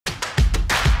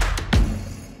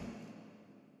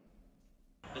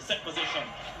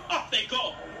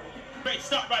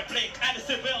start by Blake and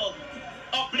Seville.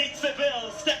 Blake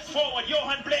Seville steps forward.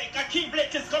 Yohan Blake. Akeem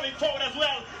Blake is coming forward as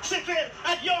well. Seville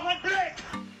and Yohan Blake.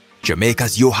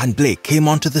 Jamaica's Yohan Blake came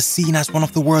onto the scene as one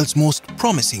of the world's most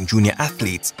promising junior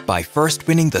athletes by first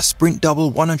winning the sprint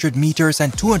double 100 meters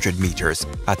and 200 meters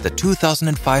at the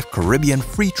 2005 Caribbean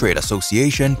Free Trade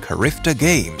Association Carifta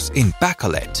Games in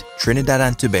Bacolet, Trinidad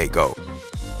and Tobago.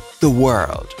 The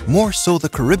world, more so the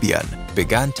Caribbean,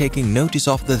 began taking notice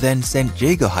of the then St.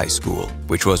 Jago High School,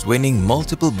 which was winning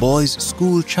multiple boys'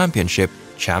 school championship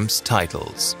champs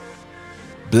titles.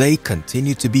 Blake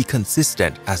continued to be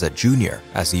consistent as a junior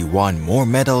as he won more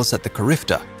medals at the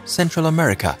Carifta, Central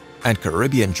America, and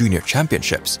Caribbean Junior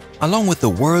Championships, along with the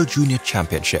World Junior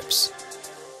Championships.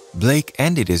 Blake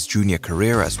ended his junior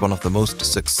career as one of the most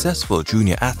successful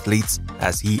junior athletes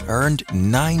as he earned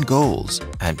 9 golds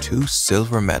and 2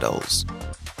 silver medals.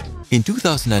 In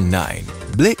 2009,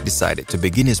 Blake decided to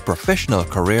begin his professional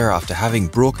career after having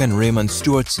broken Raymond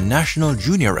Stewart's national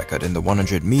junior record in the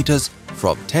 100 meters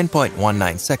from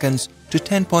 10.19 seconds to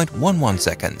 10.11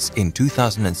 seconds in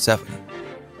 2007.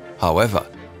 However,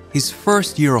 his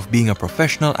first year of being a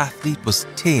professional athlete was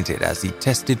tainted as he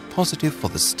tested positive for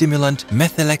the stimulant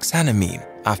methylhexanamine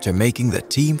after making the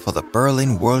team for the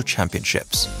Berlin World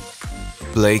Championships.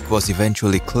 Blake was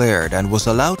eventually cleared and was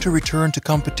allowed to return to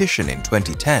competition in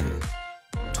 2010.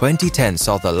 2010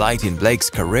 saw the light in Blake's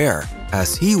career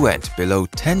as he went below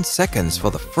 10 seconds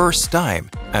for the first time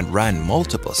and ran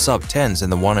multiple sub-10s in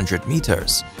the 100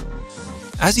 meters.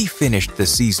 As he finished the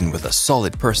season with a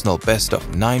solid personal best of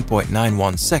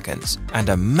 9.91 seconds and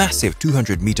a massive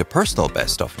 200-meter personal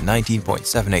best of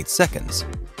 19.78 seconds,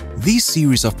 these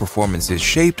series of performances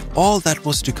shaped all that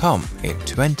was to come in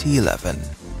 2011.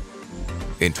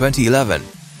 In 2011,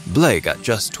 Blake, at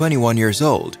just 21 years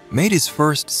old, made his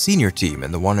first senior team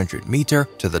in the 100-meter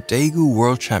to the Daegu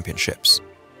World Championships.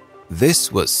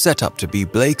 This was set up to be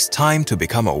Blake's time to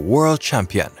become a world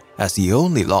champion, as he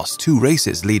only lost 2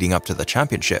 races leading up to the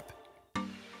championship.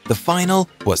 The final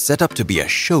was set up to be a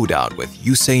showdown with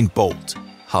Usain Bolt.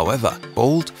 However,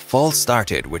 Bolt false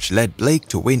started, which led Blake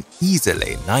to win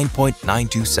easily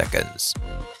 9.92 seconds.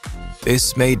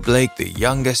 This made Blake the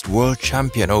youngest world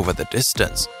champion over the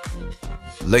distance.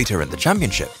 Later in the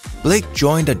championship, Blake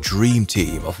joined a dream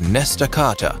team of Nesta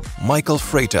Carter, Michael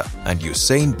Frater, and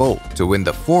Usain Bolt to win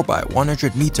the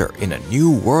 4x100 meter in a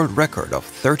new world record of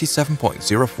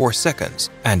 37.04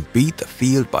 seconds and beat the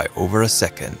field by over a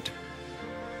second.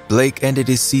 Blake ended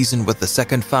his season with the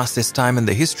second fastest time in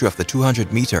the history of the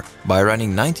 200 meter by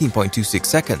running 19.26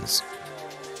 seconds.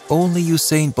 Only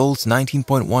Usain Bolt's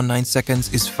 19.19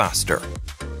 seconds is faster.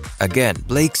 Again,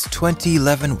 Blake's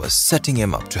 2011 was setting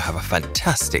him up to have a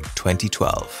fantastic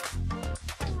 2012.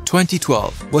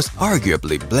 2012 was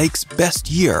arguably Blake's best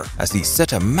year as he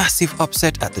set a massive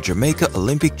upset at the Jamaica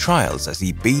Olympic trials as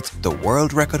he beat the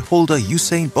world record holder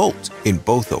Usain Bolt in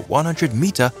both the 100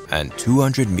 meter and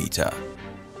 200 meter.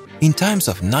 In times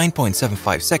of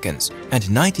 9.75 seconds and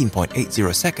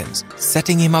 19.80 seconds,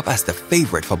 setting him up as the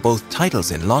favorite for both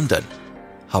titles in London.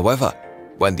 However,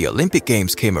 when the Olympic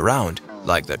Games came around,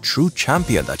 like the true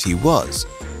champion that he was,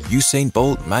 Usain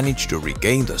Bolt managed to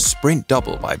regain the sprint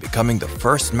double by becoming the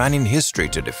first man in history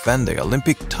to defend the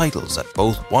Olympic titles at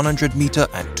both 100 meter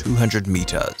and 200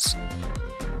 meters.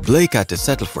 Blake had to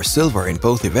settle for silver in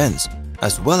both events,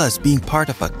 as well as being part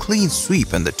of a clean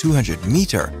sweep in the 200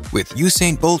 meter, with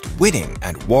Usain Bolt winning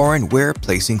and Warren Ware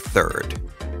placing third.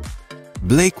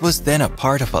 Blake was then a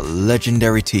part of a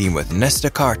legendary team with Nesta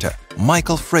Carter,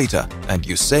 Michael Frater, and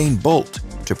Usain Bolt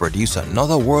to produce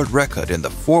another world record in the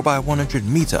 4x100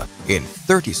 meter in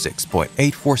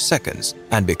 36.84 seconds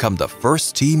and become the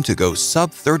first team to go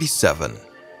sub-37.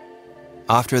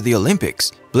 After the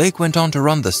Olympics, Blake went on to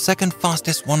run the second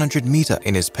fastest 100 meter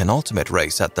in his penultimate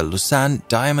race at the Lausanne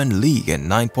Diamond League in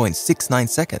 9.69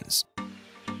 seconds.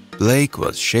 Blake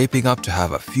was shaping up to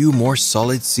have a few more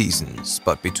solid seasons,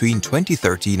 but between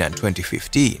 2013 and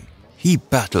 2015, he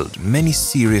battled many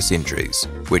serious injuries,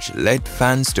 which led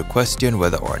fans to question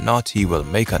whether or not he will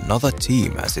make another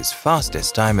team, as his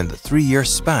fastest time in the 3-year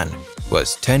span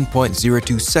was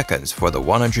 10.02 seconds for the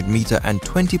 100 meter and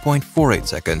 20.48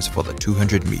 seconds for the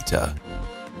 200 meter.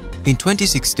 In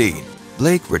 2016,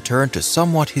 Blake returned to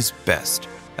somewhat his best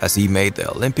as he made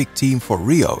the Olympic team for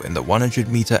Rio in the 100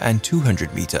 meter and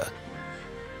 200 meter.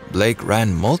 Blake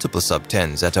ran multiple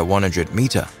sub-10s at a 100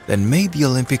 meter, then made the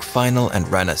Olympic final and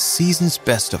ran a season's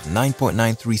best of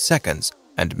 9.93 seconds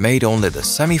and made only the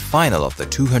semi-final of the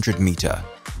 200 meter.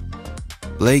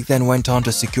 Blake then went on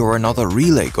to secure another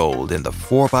relay gold in the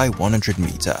 4x100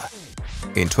 meter.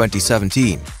 In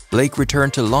 2017, Blake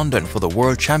returned to London for the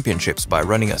World Championships by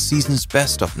running a season's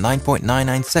best of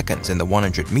 9.99 seconds in the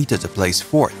 100 meter to place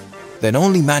 4th, then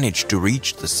only managed to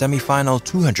reach the semi-final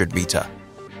 200 meter.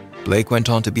 Blake went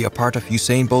on to be a part of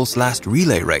Usain Bolt's last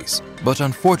relay race, but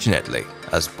unfortunately,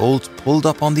 as Bolt pulled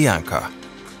up on the anchor.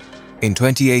 In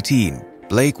 2018,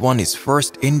 Blake won his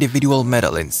first individual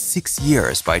medal in 6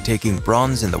 years by taking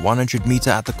bronze in the 100 meter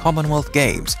at the Commonwealth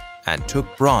Games and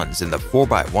took bronze in the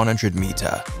 4x100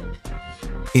 meter.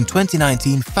 In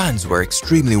 2019, fans were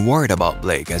extremely worried about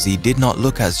Blake as he did not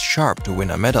look as sharp to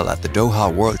win a medal at the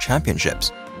Doha World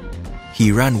Championships.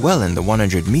 He ran well in the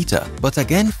 100 meter, but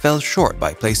again fell short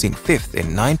by placing 5th in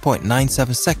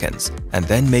 9.97 seconds and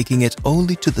then making it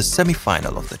only to the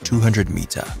semi-final of the 200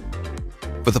 meter.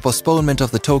 With the postponement of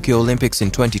the Tokyo Olympics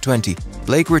in 2020,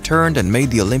 Blake returned and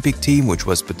made the Olympic team, which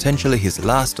was potentially his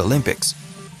last Olympics.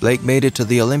 Blake made it to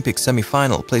the Olympic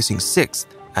semi-final, placing 6th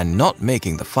and not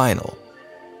making the final.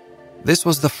 This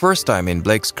was the first time in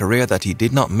Blake's career that he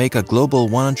did not make a global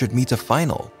 100 meter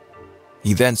final.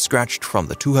 He then scratched from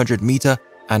the 200 meter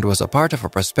and was a part of a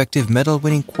prospective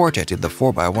medal-winning quartet in the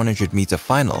 4x100 meter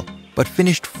final, but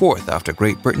finished 4th after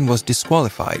Great Britain was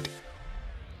disqualified.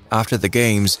 After the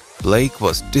Games, Blake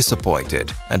was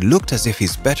disappointed and looked as if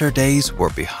his better days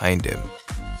were behind him.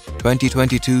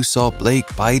 2022 saw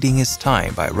Blake biding his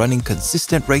time by running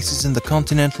consistent races in the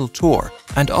Continental Tour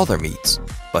and other meets,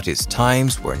 but his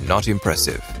times were not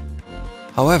impressive.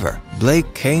 However,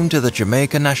 Blake came to the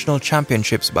Jamaica National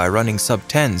Championships by running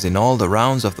sub-10s in all the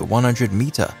rounds of the 100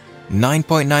 meter,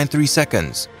 9.93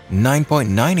 seconds,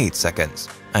 9.98 seconds,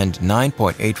 and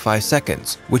 9.85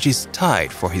 seconds, which is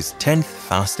tied for his 10th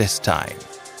fastest time.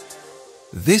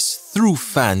 This threw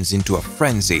fans into a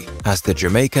frenzy as the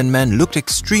Jamaican men looked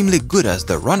extremely good as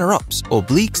the runner-ups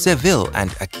Oblique Seville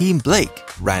and Akeem Blake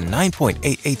ran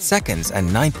 9.88 seconds and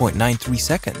 9.93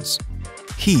 seconds.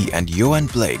 He and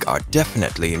Yohan Blake are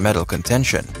definitely in medal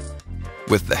contention.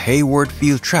 With the Hayward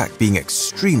Field track being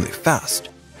extremely fast,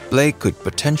 Blake could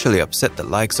potentially upset the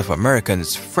likes of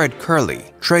Americans Fred Curley,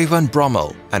 Trayvon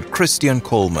Brummel, and Christian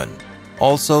Coleman.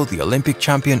 Also the Olympic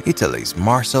champion Italy's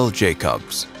Marcel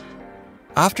Jacobs.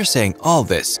 After saying all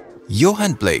this,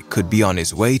 Yohan Blake could be on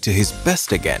his way to his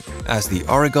best again as the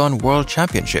Oregon World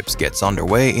Championships gets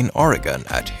underway in Oregon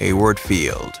at Hayward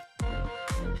Field.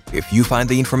 If you find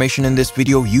the information in this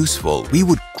video useful, we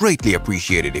would greatly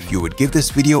appreciate it if you would give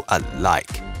this video a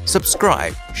like,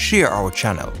 subscribe, share our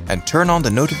channel, and turn on the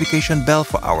notification bell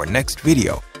for our next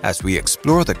video as we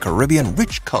explore the Caribbean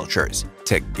rich cultures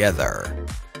together.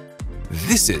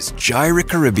 This is Gyri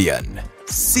Caribbean.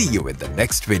 See you in the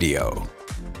next video.